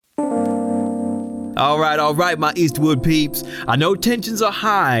All right, my Eastwood peeps. I know tensions are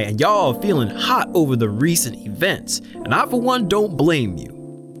high and y'all are feeling hot over the recent events, and I for one don't blame you.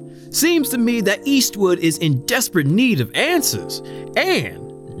 Seems to me that Eastwood is in desperate need of answers, and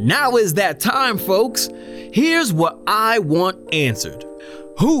now is that time, folks. Here's what I want answered.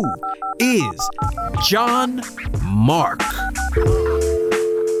 Who is John Mark?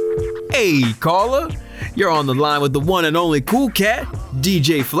 Hey, caller. You're on the line with the one and only cool cat,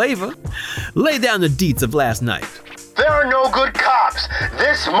 DJ Flavor. Lay down the deets of last night. There are no good cops.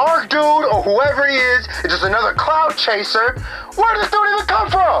 This Mark dude, or whoever he is just another cloud chaser. Where did this dude even come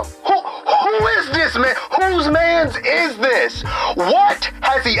from? Who is this man? Whose man's is this? What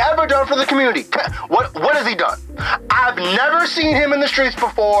has he ever done for the community? What has he done? I've never seen him in the streets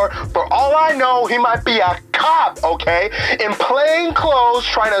before. For all I know, he might be a cop, okay? In plain clothes,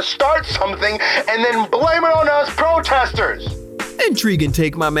 trying to start something and then blame it on us protesters. Intriguing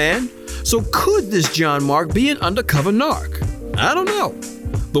take, my man. So could this John Mark be an undercover narc? I don't know.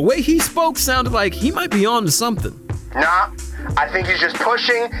 The way he spoke sounded like he might be on to something. Nah, I think he's just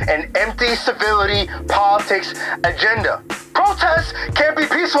pushing an empty civility politics agenda. Protests can't be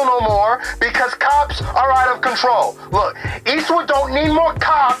peaceful no more because cops are out of control. Look, Eastwood don't need more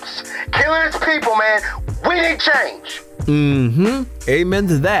cops killing its people, man. We need change. Amen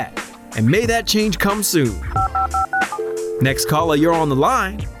to that. And may that change come soon. Next caller, you're on the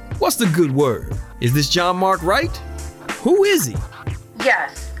line. What's the good word? Is this John Mark right? Who is he?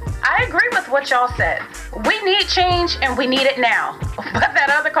 Yes, I agree with what y'all said. We need change and we need it now. But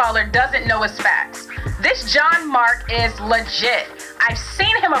that other caller doesn't know his facts. This John Mark is legit. I've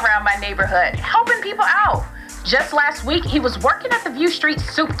seen him around my neighborhood, helping people out. Just last week, he was working at the View Street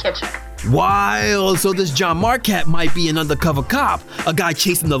Soup Kitchen. Wild, so this John Mark cat might be an undercover cop, a guy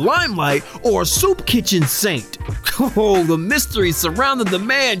chasing the limelight, or a soup kitchen saint. Oh, the mystery surrounding the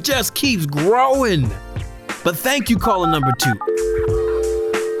man just keeps growing. But thank you, caller number 2.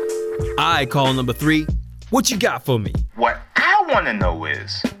 Caller number 3. What you got for me? What I want to know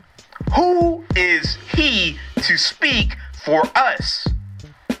is, who is he to speak for us?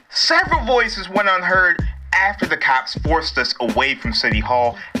 Several voices went unheard after the cops forced us away from City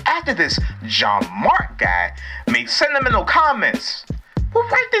Hall after this John Mark guy made sentimental comments.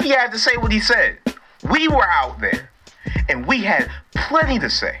 What right did he have to say what he said? We were out there, and we had plenty to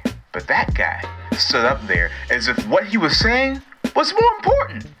say, but that guy stood up there as if what he was saying was more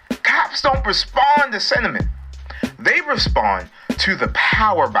important. Cops don't respond to sentiment. They respond to the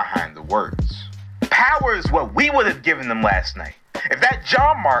power behind the words. Power is what we would have given them last night if that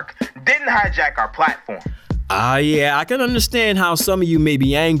John Mark didn't hijack our platform. Yeah, I can understand how some of you may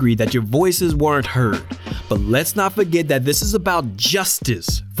be angry that your voices weren't heard. But let's not forget that this is about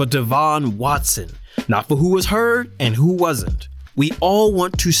justice for Devon Watson, not for who was heard and who wasn't. We all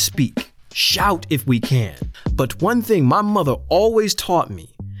want to speak, shout if we can. But one thing my mother always taught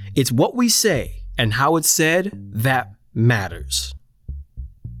me, it's what we say and how it's said that matters.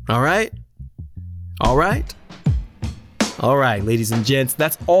 All right? All right? All right, ladies and gents,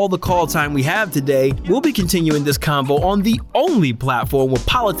 that's all the call time we have today. We'll be continuing this convo on the only platform where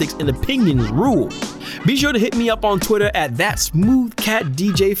politics and opinions rule. Be sure to hit me up on Twitter at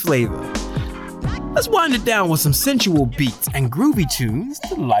ThatSmoothCatDJFlavor. Let's wind it down with some sensual beats and groovy tunes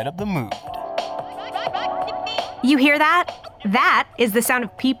to light up the mood. You hear that? That is the sound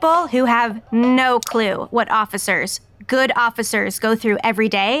of people who have no clue what good officers go through every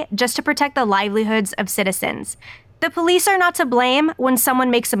day just to protect the livelihoods of citizens. The police are not to blame when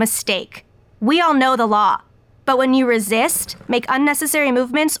someone makes a mistake. We all know the law. But when you resist, make unnecessary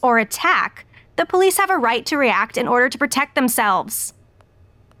movements, or attack, the police have a right to react in order to protect themselves.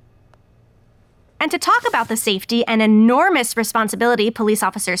 And to talk about the safety and enormous responsibility police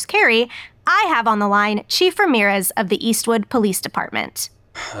officers carry, I have on the line Chief Ramirez of the Eastwood Police Department.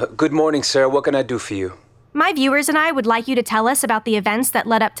 Good morning, sir. What can I do for you? My viewers and I would like you to tell us about the events that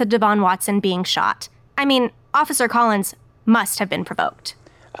led up to Devon Watson being shot. I mean, Officer Collins must have been provoked.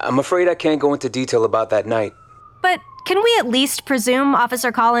 I'm afraid I can't go into detail about that night. But can we at least presume Officer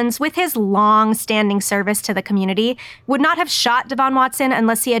Collins, with his long-standing service to the community, would not have shot Devon Watson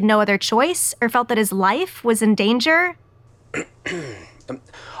unless he had no other choice or felt that his life was in danger?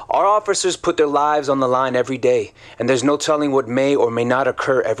 Our officers put their lives on the line every day, and there's no telling what may or may not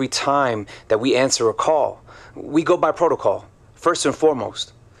occur every time that we answer a call. We go by protocol, first and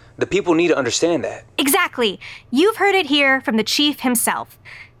foremost. The people need to understand that. Exactly. You've heard it here from the chief himself.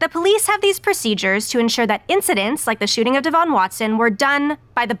 The police have these procedures to ensure that incidents like the shooting of Devon Watson were done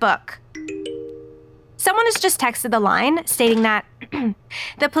by the book. Someone has just texted the line stating that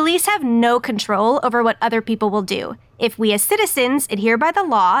the police have no control over what other people will do. If we as citizens adhere by the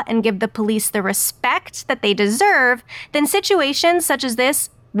law and give the police the respect that they deserve, then situations such as this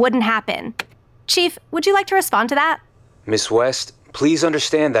wouldn't happen. Chief, would you like to respond to that? Miss West, please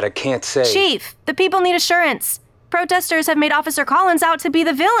understand that I can't say... Chief, the people need assurance. Protesters have made Officer Collins out to be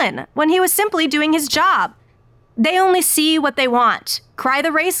the villain when he was simply doing his job. They only see what they want, cry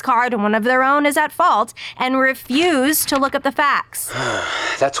the race card when one of their own is at fault, and refuse to look up the facts.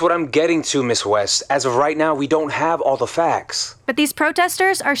 That's what I'm getting to, Miss West. As of right now, we don't have all the facts. But these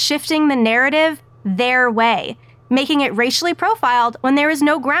protesters are shifting the narrative their way, making it racially profiled when there is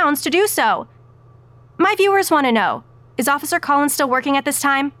no grounds to do so. My viewers want to know, is Officer Collins still working at this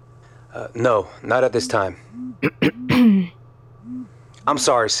time? No, not at this time. I'm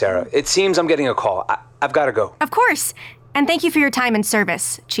sorry, Sarah. It seems I'm getting a call. I've got to go. Of course. And thank you for your time and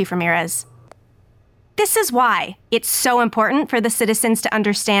service, Chief Ramirez. This is why it's so important for the citizens to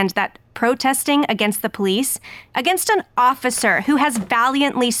understand that protesting against the police, against an officer who has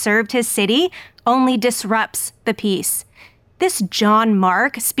valiantly served his city, only disrupts the peace. This John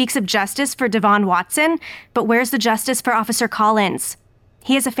Mark speaks of justice for Devon Watson, but where's the justice for Officer Collins?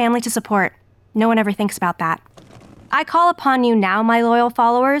 He has a family to support. No one ever thinks about that. I call upon you now, my loyal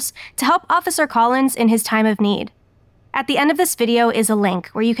followers, to help Officer Collins in his time of need. At the end of this video is a link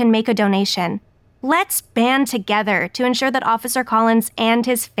where you can make a donation. Let's band together to ensure that Officer Collins and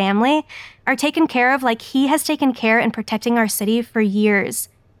his family are taken care of like he has taken care in protecting our city for years.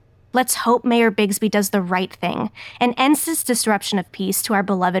 Let's hope Mayor Bigsby does the right thing and ends this disruption of peace to our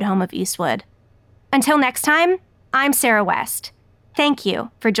beloved home of Eastwood. Until next time, I'm Sarah West. Thank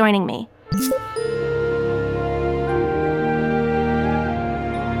you for joining me.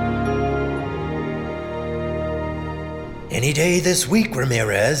 Any day this week,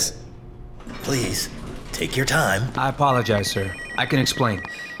 Ramirez. Please, take your time. I apologize, sir. I can explain.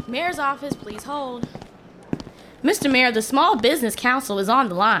 Mayor's office, please hold. Mr. Mayor, the Small Business Council is on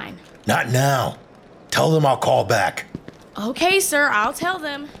the line. Not now. Tell them I'll call back. Okay, sir, I'll tell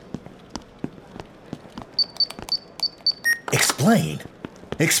them. Explain?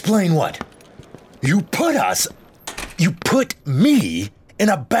 Explain what? You put me in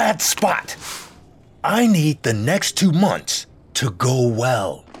a bad spot. I need the next 2 months to go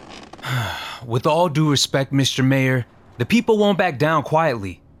well. With all due respect, Mr. Mayor, the people won't back down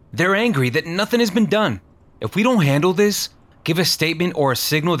quietly. They're angry that nothing has been done. If we don't handle this, give a statement or a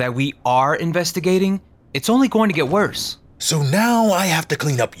signal that we are investigating, it's only going to get worse. So now I have to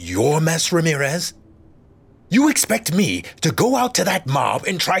clean up your mess, Ramirez? You expect me to go out to that mob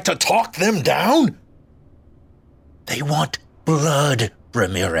and try to talk them down? They want blood,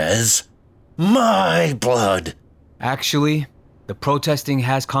 Ramirez. My blood. Actually, the protesting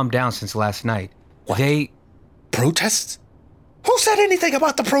has calmed down since last night. What? Protests? Who said anything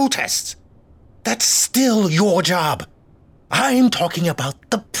about the protests? That's still your job. I'm talking about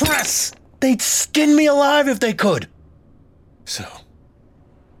the press. They'd skin me alive if they could. So,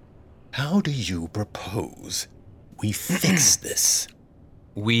 how do you propose we fix this?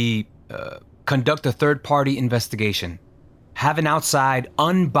 We conduct a third-party investigation. Have an outside,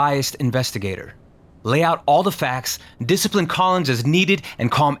 unbiased investigator. Lay out all the facts, discipline Collins as needed, and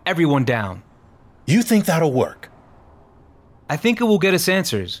calm everyone down. You think that'll work? I think it will get us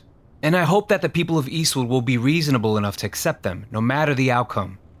answers. And I hope that the people of Eastwood will be reasonable enough to accept them, no matter the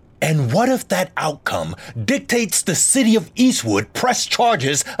outcome. And what if that outcome dictates the city of Eastwood press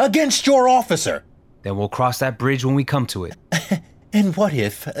charges against your officer? Then we'll cross that bridge when we come to it. And what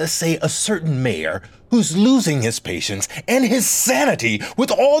if, say, a certain mayor who's losing his patience and his sanity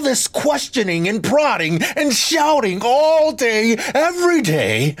with all this questioning and prodding and shouting all day, every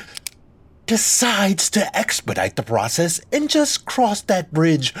day, decides to expedite the process and just cross that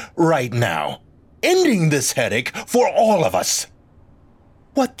bridge right now, ending this headache for all of us?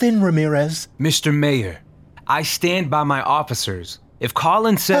 What then, Ramirez? Mr. Mayor, I stand by my officers. If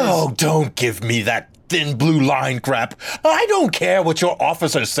Collins says... Oh, don't give me that thin blue line crap. I don't care what your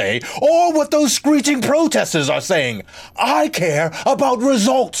officers say or what those screeching protesters are saying. I care about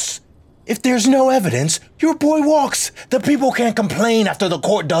results. If there's no evidence, your boy walks. The people can't complain after the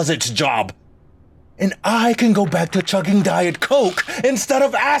court does its job. And I can go back to chugging Diet Coke instead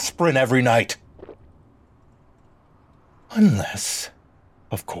of aspirin every night. Unless,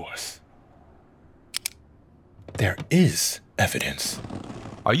 of course, there is evidence.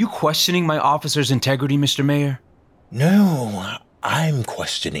 Are you questioning my officer's integrity, Mr. Mayor? No, I'm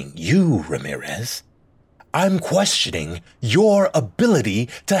questioning you, Ramirez. I'm questioning your ability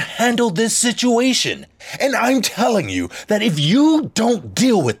to handle this situation. And I'm telling you that if you don't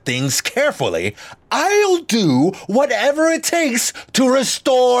deal with things carefully, I'll do whatever it takes to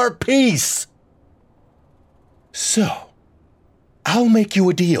restore peace. So, I'll make you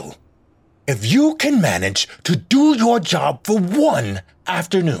a deal. If you can manage to do your job for one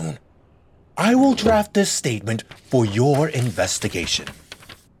afternoon, I will draft this statement for your investigation.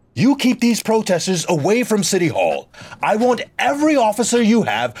 You keep these protesters away from City Hall. I want every officer you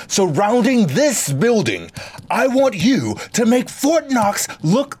have surrounding this building. I want you to make Fort Knox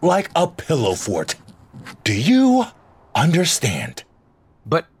look like a pillow fort. Do you understand?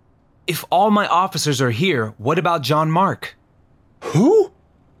 But if all my officers are here, what about John Mark? Who?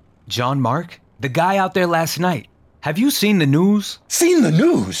 John Mark? The guy out there last night. Have you seen the news? Seen the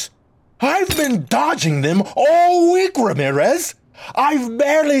news? I've been dodging them all week, Ramirez. I've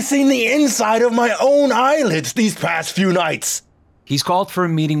barely seen the inside of my own eyelids these past few nights. He's called for a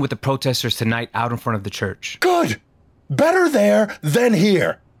meeting with the protesters tonight out in front of the church. Good. Better there than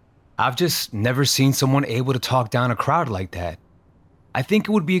here. I've just never seen someone able to talk down a crowd like that. I think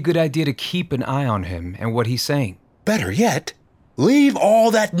it would be a good idea to keep an eye on him and what he's saying. Better yet, leave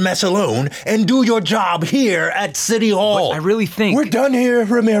all that mess alone and do your job here at City Hall. But I really think... We're done here,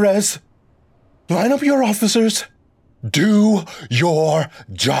 Ramirez. Line up your officers. Do your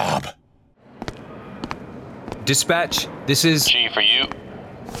job. Dispatch, this is... Chief, are you?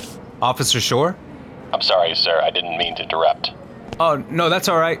 Officer Shore? I'm sorry, sir. I didn't mean to interrupt. Oh, no, that's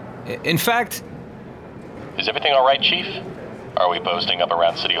all right. In fact... Is everything all right, Chief? Are we posting up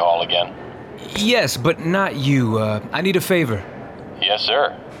around City Hall again? Yes, but not you. I need a favor. Yes,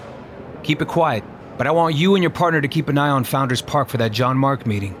 sir. Keep it quiet, but I want you and your partner to keep an eye on Founders Park for that John Mark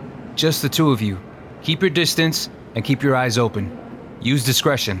meeting. Just the two of you. Keep your distance and keep your eyes open. Use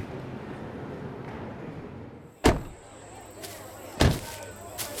discretion.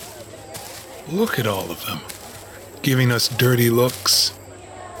 Look at all of them, giving us dirty looks.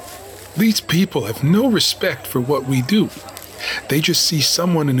 These people have no respect for what we do. They just see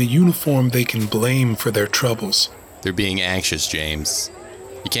someone in a uniform they can blame for their troubles. They're being anxious, James.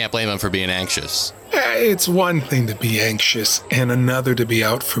 You can't blame them for being anxious. It's one thing to be anxious and another to be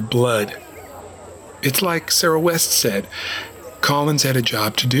out for blood. It's like Sarah West said, Collins had a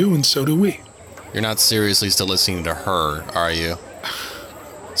job to do and so do we. You're not seriously still listening to her, are you?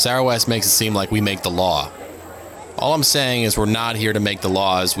 Sarah West makes it seem like we make the law. All I'm saying is we're not here to make the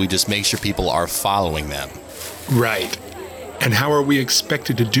laws, we just make sure people are following them. Right. And how are we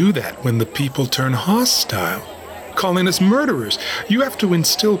expected to do that when the people turn hostile? Calling us murderers. You have to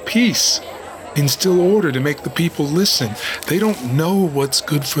instill peace. Instill order to make the people listen. They don't know what's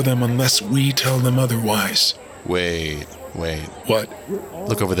good for them unless we tell them otherwise. Wait. What?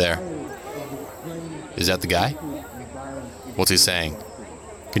 Look over there. Is that the guy? What's he saying?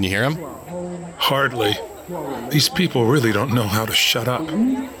 Can you hear him? Hardly. These people really don't know how to shut up.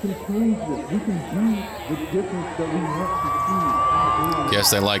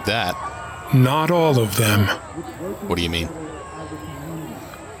 Guess they like that. Not all of them. What do you mean?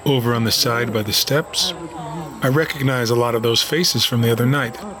 Over on the side by the steps, I recognize a lot of those faces from the other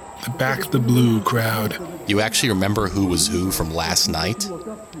night. The Back the Blue crowd. You actually remember who was who from last night?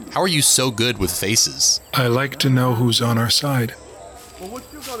 How are you so good with faces? I like to know who's on our side.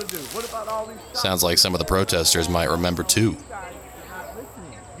 Sounds like some of the protesters might remember too.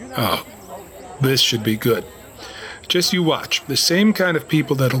 Oh, this should be good. Just you watch. The same kind of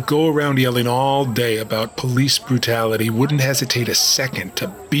people that'll go around yelling all day about police brutality wouldn't hesitate a second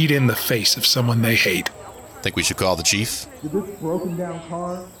to beat in the face of someone they hate. Think we should call the chief? Did this broken down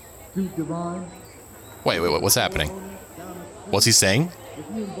car suit Divine? Wait, what's happening? What's he saying?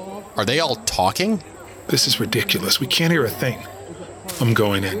 Are they all talking? This is ridiculous. We can't hear a thing. I'm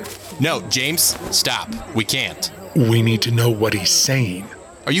going in. No, James, stop. We can't. We need to know what he's saying.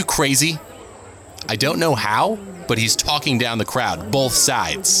 Are you crazy? I don't know how, but he's talking down the crowd, both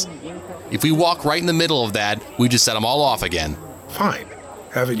sides. If we walk right in the middle of that, we just set them all off again. Fine.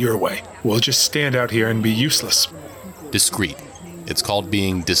 Have it your way. We'll just stand out here and be useless. Discreet. It's called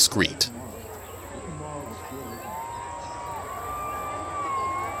being discreet.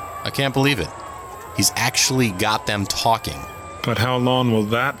 I can't believe it. He's actually got them talking. But how long will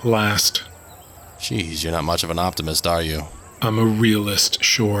that last? Jeez, you're not much of an optimist, are you? I'm a realist,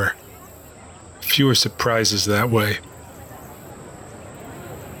 sure. Fewer surprises that way.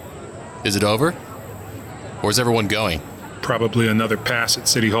 Is it over? Where's everyone going? Probably another pass at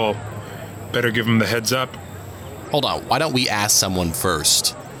City Hall. Better give them the heads up. Hold on, why don't we ask someone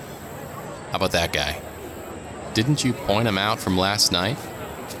first? How about that guy? Didn't you point him out from last night?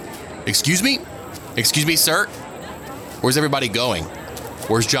 Excuse me? Excuse me, sir? Where's everybody going?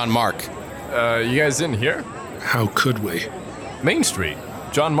 Where's John Mark? You guys didn't hear? How could we? Main Street.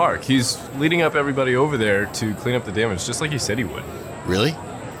 John Mark. He's leading up everybody over there to clean up the damage, just like he said he would. Really?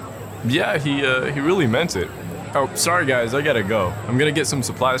 Yeah, he really meant it. Oh, sorry guys, I gotta go. I'm gonna get some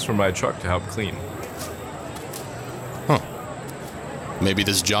supplies from my truck to help clean. Huh. Maybe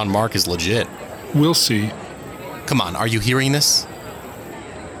this John Mark is legit. We'll see. Come on, are you hearing this?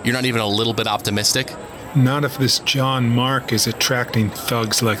 You're not even a little bit optimistic? Not if this John Mark is attracting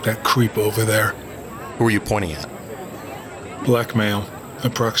thugs like that creep over there. Who are you pointing at? Black male,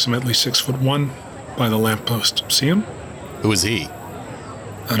 approximately 6'1", by the lamppost. See him? Who is he?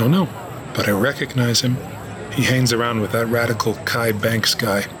 I don't know, but I recognize him. He hangs around with that radical Kai Banks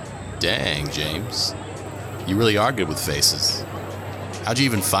guy. Dang, James. You really are good with faces. How'd you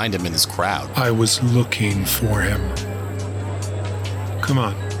even find him in this crowd? I was looking for him. Come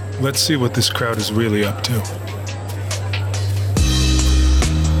on, let's see what this crowd is really up to.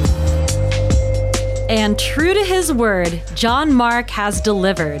 And true to his word, John Mark has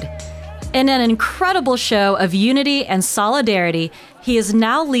delivered. In an incredible show of unity and solidarity, he is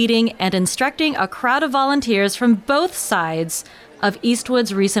now leading and instructing a crowd of volunteers from both sides of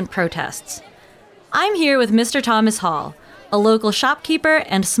Eastwood's recent protests. I'm here with Mr. Thomas Hall, a local shopkeeper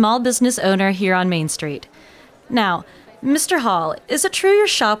and small business owner here on Main Street. Now, Mr. Hall, is it true your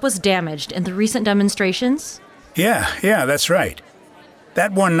shop was damaged in the recent demonstrations? Yeah, that's right.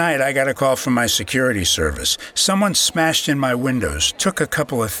 That one night I got a call from my security service. Someone smashed in my windows, took a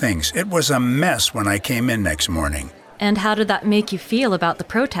couple of things. It was a mess when I came in next morning. And how did that make you feel about the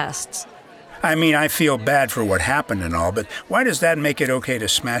protests? I mean, I feel bad for what happened and all, but why does that make it okay to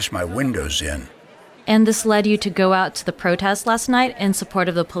smash my windows in? And this led you to go out to the protest last night in support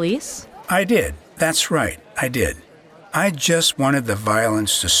of the police? I did. That's right. I did. I just wanted the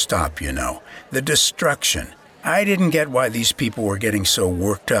violence to stop, you know. The destruction. I didn't get why these people were getting so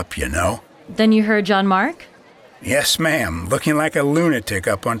worked up, you know. Then you heard John Mark? Yes, ma'am. Looking like a lunatic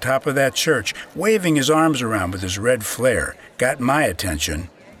up on top of that church, waving his arms around with his red flare. Got my attention.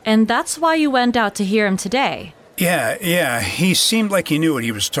 And that's why you went out to hear him today? Yeah. He seemed like he knew what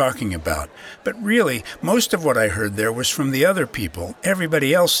he was talking about. But really, most of what I heard there was from the other people,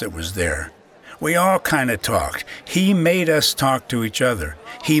 everybody else that was there. We all kind of talked. He made us talk to each other.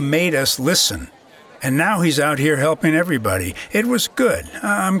 He made us listen. And now he's out here helping everybody. It was good.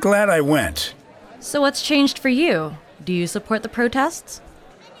 I'm glad I went. So what's changed for you? Do you support the protests?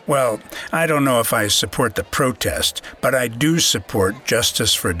 Well, I don't know if I support the protest, but I do support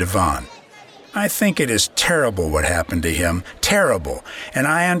justice for Devon. I think it is terrible what happened to him. Terrible. And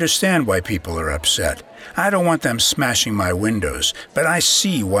I understand why people are upset. I don't want them smashing my windows, but I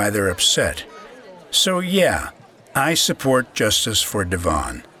see why they're upset. So yeah, I support justice for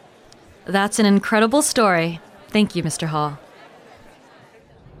Devon. That's an incredible story. Thank you, Mr. Hall.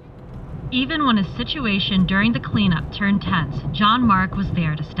 Even when a situation during the cleanup turned tense, John Mark was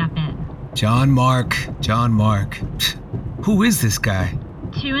there to step in. John Mark. Who is this guy?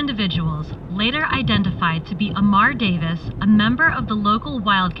 Two individuals, later identified to be Amar Davis, a member of the local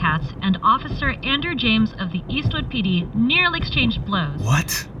Wildcats, and Officer Andrew James of the Eastwood PD, nearly exchanged blows.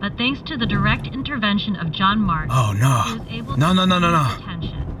 What? But thanks to the direct intervention of John Mark, oh no. he was able No.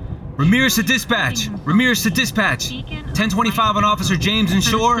 Ramirez to dispatch! 1025 on Officer James and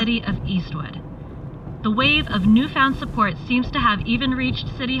Shore. The city of Eastwood. The wave of newfound support seems to have even reached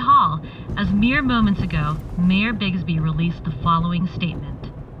City Hall, as mere moments ago, Mayor Bigsby released the following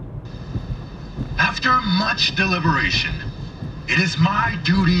statement. After much deliberation, it is my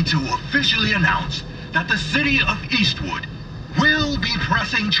duty to officially announce that the city of Eastwood will be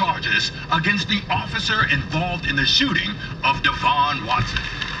pressing charges against the officer involved in the shooting of Devon Watson.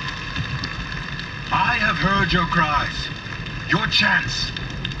 I have heard your cries, your chants,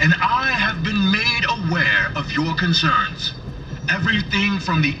 and I have been made aware of your concerns. Everything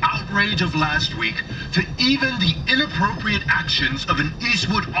from the outrage of last week to even the inappropriate actions of an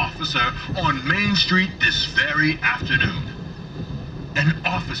Eastwood officer on Main Street this very afternoon. An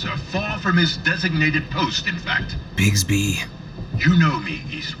officer far from his designated post, in fact. Bigsby. You know me,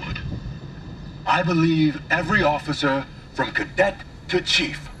 Eastwood. I believe every officer, from cadet to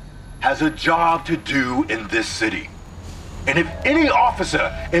chief, has a job to do in this city. And if any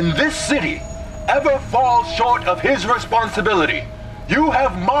officer in this city ever falls short of his responsibility, you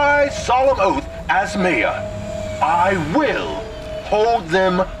have my solemn oath as mayor. I will hold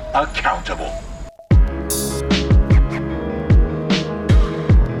them accountable.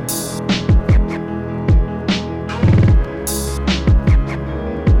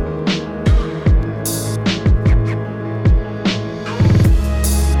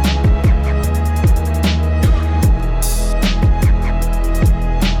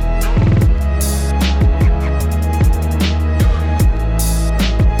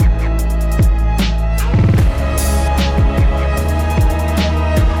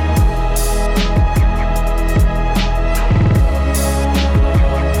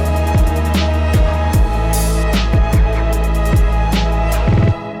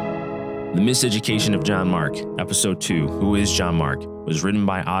 Miseducation of John Mark, Episode 2, Who is John Mark, was written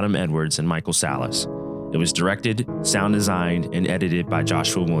by Autumn Edwards and Michael Salas. It was directed, sound designed, and edited by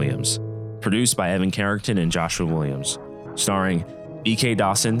Joshua Williams. Produced by Evan Carrington and Joshua Williams. Starring B.K.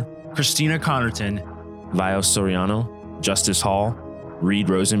 Dawson, Christina Connerton, Vio Soriano, Justice Hall, Reed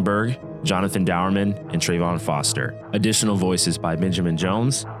Rosenberg, Jonathan Dowerman, and Trayvon Foster. Additional voices by Benjamin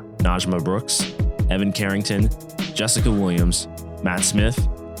Jones, Najma Brooks, Evan Carrington, Jessica Williams, Matt Smith,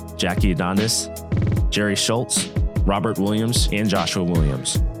 Jackie Adonis, Jerry Schultz, Robert Williams, and Joshua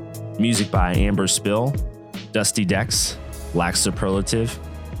Williams. Music by Amber Spill, Dusty Dex, Lax Superlative,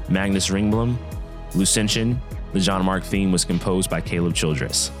 Magnus Ringblom, Lucentian. The John Mark theme was composed by Caleb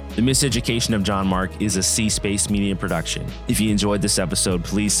Childress. The Miseducation of John Mark is a C-Space Media production. If you enjoyed this episode,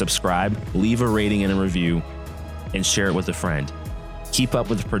 please subscribe, leave a rating and a review, and share it with a friend. Keep up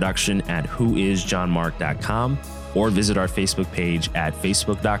with the production at whoisjohnmark.com or visit our Facebook page at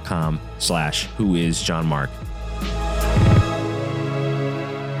facebook.com/whoisjohnmark.